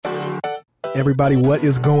Everybody, what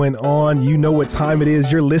is going on? You know what time it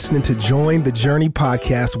is. You're listening to Join the Journey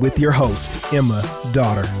podcast with your host, Emma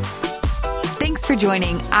Daughter. Thanks for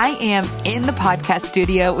joining. I am in the podcast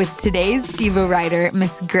studio with today's Devo writer,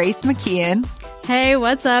 Miss Grace McKeehan. Hey,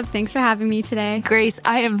 what's up? Thanks for having me today. Grace,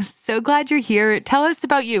 I am so glad you're here. Tell us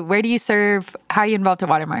about you. Where do you serve? How are you involved at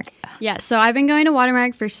Watermark? Yeah, so I've been going to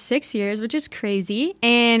Watermark for 6 years, which is crazy.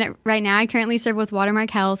 And right now I currently serve with Watermark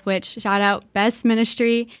Health, which shout out best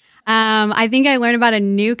ministry. I think I learn about a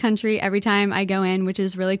new country every time I go in, which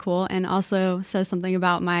is really cool, and also says something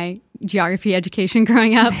about my geography education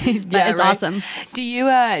growing up. But it's awesome. Do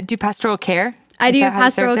you do pastoral care? I do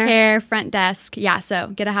pastoral care, front desk. Yeah, so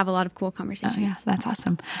get to have a lot of cool conversations. Oh, yeah, that's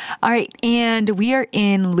awesome. All right, and we are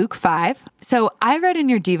in Luke 5. So I read in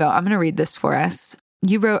your Devo, I'm going to read this for us.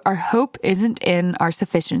 You wrote, "Our hope isn't in our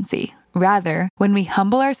sufficiency. Rather, when we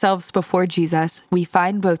humble ourselves before Jesus, we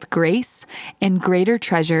find both grace and greater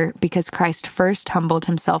treasure because Christ first humbled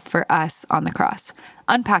himself for us on the cross."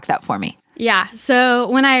 Unpack that for me. Yeah. So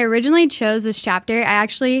when I originally chose this chapter, I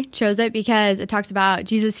actually chose it because it talks about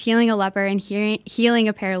Jesus healing a leper and healing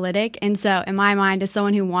a paralytic. And so in my mind, as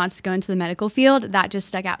someone who wants to go into the medical field, that just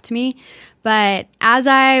stuck out to me. But as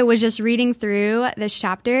I was just reading through this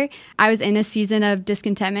chapter, I was in a season of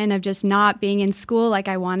discontentment of just not being in school like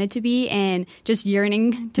I wanted to be and just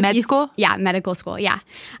yearning to be. School? Yeah, medical school. Yeah.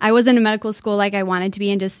 I was in medical school like I wanted to be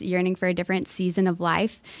and just yearning for a different season of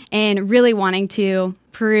life and really wanting to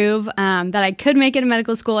prove that I could make it in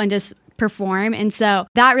medical school and just perform. And so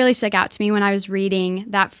that really stuck out to me when I was reading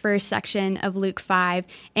that first section of Luke 5.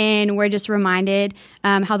 And we're just reminded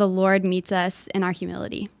how the Lord meets us in our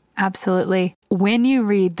humility. Absolutely. When you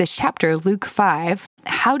read this chapter, Luke 5,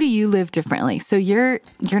 how do you live differently? So you're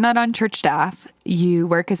not on church staff. You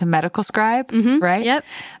work as a medical scribe, right? Yep.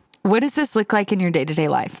 What does this look like in your day-to-day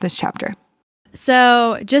life, this chapter?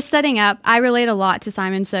 So just setting up, I relate a lot to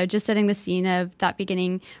Simon. So just setting the scene of that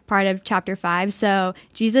beginning part of chapter 5. So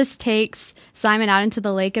Jesus takes Simon out into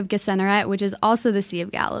the lake of Gennesaret, which is also the Sea of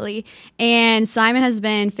Galilee. And Simon has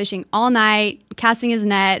been fishing all night, casting his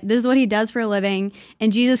net. This is what he does for a living.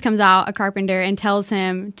 And Jesus comes out, a carpenter, and tells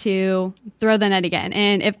him to throw the net again.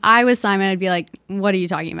 And if I was Simon, I'd be like, what are you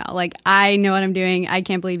talking about? Like, I know what I'm doing. I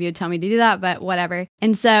can't believe you would tell me to do that, but whatever.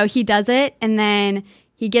 And so he does it. And then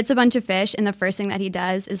he gets a bunch of fish, and the first thing that he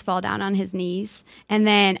does is fall down on his knees. And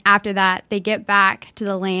then after that, they get back to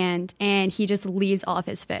the land, and he just leaves all of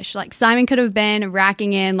his fish. Like, Simon could have been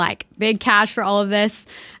racking in, like, big cash for all of this,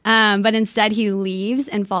 but instead he leaves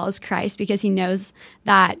and follows Christ because he knows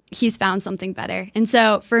that he's found something better. And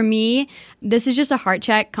so for me, this is just a heart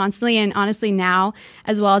check constantly, and honestly now,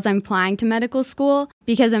 as well as I'm applying to medical school,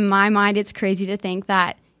 because in my mind, it's crazy to think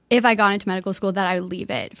that if I got into medical school, that I would leave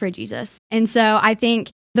it for Jesus. And so I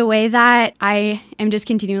think the way that I am just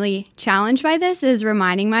continually challenged by this is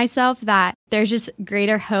reminding myself that there's just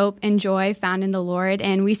greater hope and joy found in the Lord.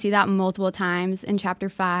 And we see that multiple times in chapter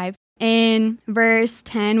 5. In verse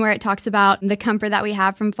 10, where it talks about the comfort that we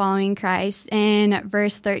have from following Christ. In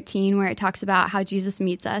verse 13, where it talks about how Jesus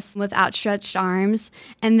meets us with outstretched arms.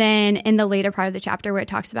 And then in the later part of the chapter, where it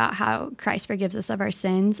talks about how Christ forgives us of our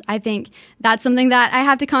sins. I think that's something that I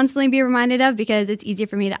have to constantly be reminded of because it's easy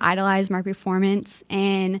for me to idolize my performance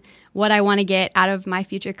and what I want to get out of my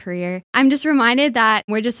future career. I'm just reminded that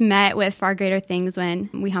we're just met with far greater things when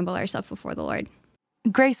we humble ourselves before the Lord.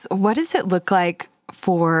 Grace, what does it look like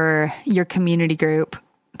for your community group,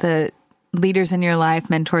 the leaders in your life,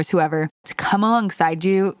 mentors, whoever, to come alongside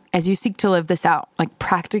you as you seek to live this out? Like,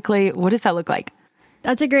 practically, what does that look like?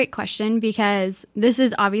 That's a great question because this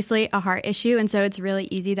is obviously a heart issue. And so it's really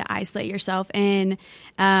easy to isolate yourself and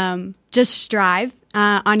just strive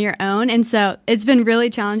on your own. And so it's been really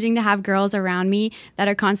challenging to have girls around me that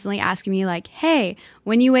are constantly asking me like, hey,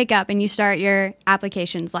 when you wake up and you start your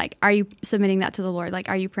applications, like, are you submitting that to the Lord? Like,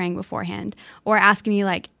 are you praying beforehand? Or asking me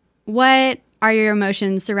like, what are your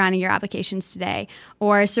emotions surrounding your applications today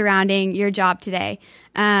or surrounding your job today?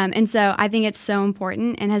 And so I think it's so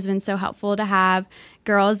important and has been so helpful to have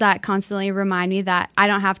girls that constantly remind me that I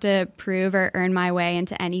don't have to prove or earn my way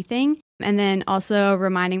into anything. And then also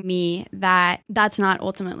reminding me that that's not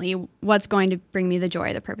ultimately what's going to bring me the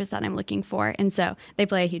joy, the purpose that I'm looking for. And so they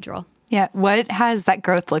play a huge role. Yeah. What has that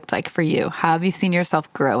growth looked like for you? How have you seen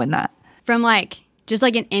yourself grow in that? From like, just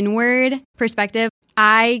like an inward perspective,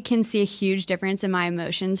 I can see a huge difference in my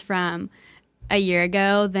emotions from a year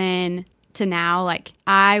ago than to now. Like,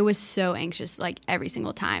 I was so anxious, like, every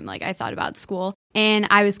single time, like, I thought about school, and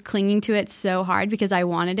I was clinging to it so hard because I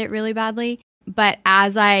wanted it really badly. But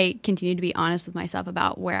as I continued to be honest with myself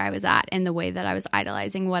about where I was at and the way that I was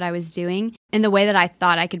idolizing what I was doing and the way that I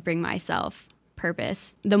thought I could bring myself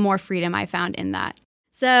purpose, the more freedom I found in that.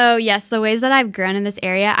 So yes, the ways that I've grown in this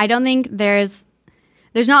area, I don't think there's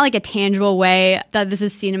not like a tangible way that this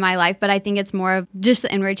is seen in my life, but I think it's more of just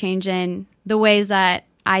the inward change in the ways that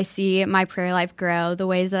I see my prayer life grow, the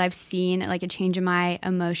ways that I've seen like a change in my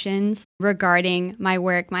emotions regarding my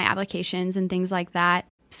work, my applications, and things like that.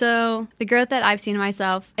 So the growth that I've seen in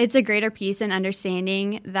myself, it's a greater peace and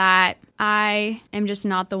understanding that I am just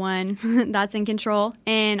not the one that's in control.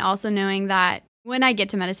 And also knowing that when I get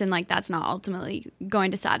to medicine, like that's not ultimately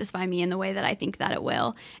going to satisfy me in the way that I think that it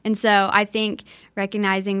will. And so I think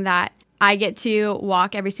recognizing that I get to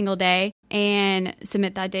walk every single day and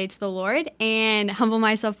submit that day to the Lord and humble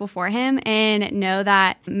myself before Him and know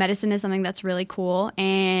that medicine is something that's really cool,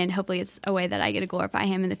 and hopefully it's a way that I get to glorify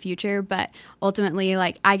Him in the future. But ultimately,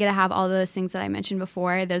 like, I get to have all those things that I mentioned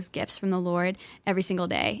before, those gifts from the Lord every single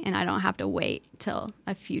day, and I don't have to wait till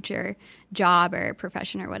a future job or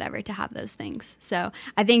profession or whatever to have those things. So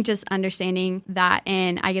I think just understanding that,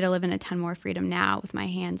 and I get to live in a ton more freedom now with my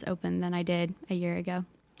hands open than I did a year ago.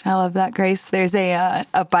 I love that, Grace. There's a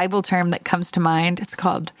Bible term that comes to mind. It's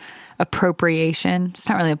called appropriation. It's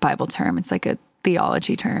not really a Bible term. It's like a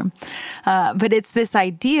theology term. But it's this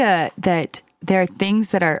idea that there are things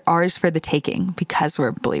that are ours for the taking because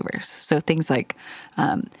we're believers. So things like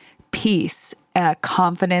peace,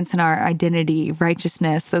 confidence in our identity,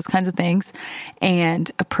 righteousness, those kinds of things. And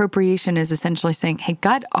appropriation is essentially saying, hey,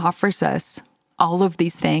 God offers us all of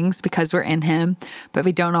these things because we're in Him, but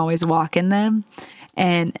we don't always walk in them.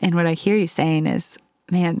 And what I hear you saying is,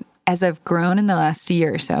 man, as I've grown in the last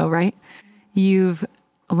year or so, right, you've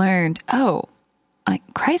learned, oh, like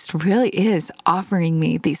Christ really is offering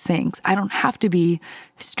me these things. I don't have to be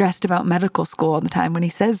stressed about medical school all the time. When He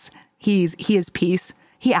says He is peace,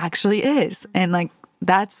 He actually is. And like,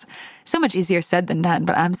 that's so much easier said than done,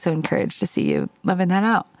 but I'm so encouraged to see you living that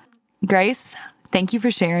out. Grace, thank you for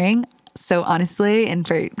sharing so honestly and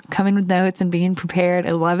for coming with notes and being prepared.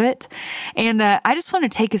 I love it. And I just want to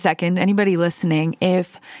take a second, anybody listening,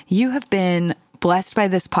 if you have been blessed by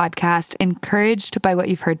this podcast, encouraged by what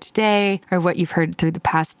you've heard today or what you've heard through the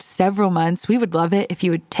past several months, we would love it if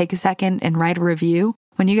you would take a second and write a review.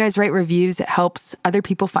 When you guys write reviews, it helps other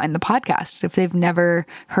people find the podcast. If they've never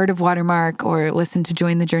heard of Watermark or listened to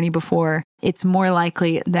Join the Journey before, it's more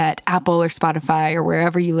likely that Apple or Spotify or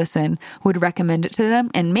wherever you listen would recommend it to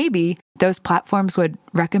them. And maybe those platforms would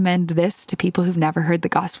recommend this to people who've never heard the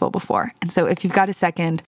gospel before. And so if you've got a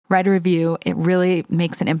second, write a review. It really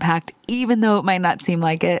makes an impact, even though it might not seem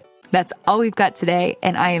like it. That's all we've got today.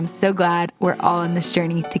 And I am so glad we're all on this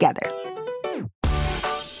journey together.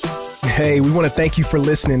 Hey, we want to thank you for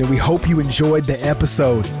listening, and we hope you enjoyed the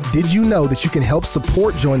episode. Did you know that you can help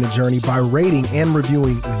support Join the Journey by rating and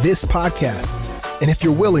reviewing this podcast? And if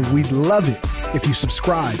you're willing, we'd love it if you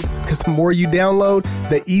subscribe, because the more you download,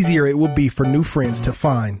 the easier it will be for new friends to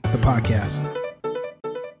find the podcast.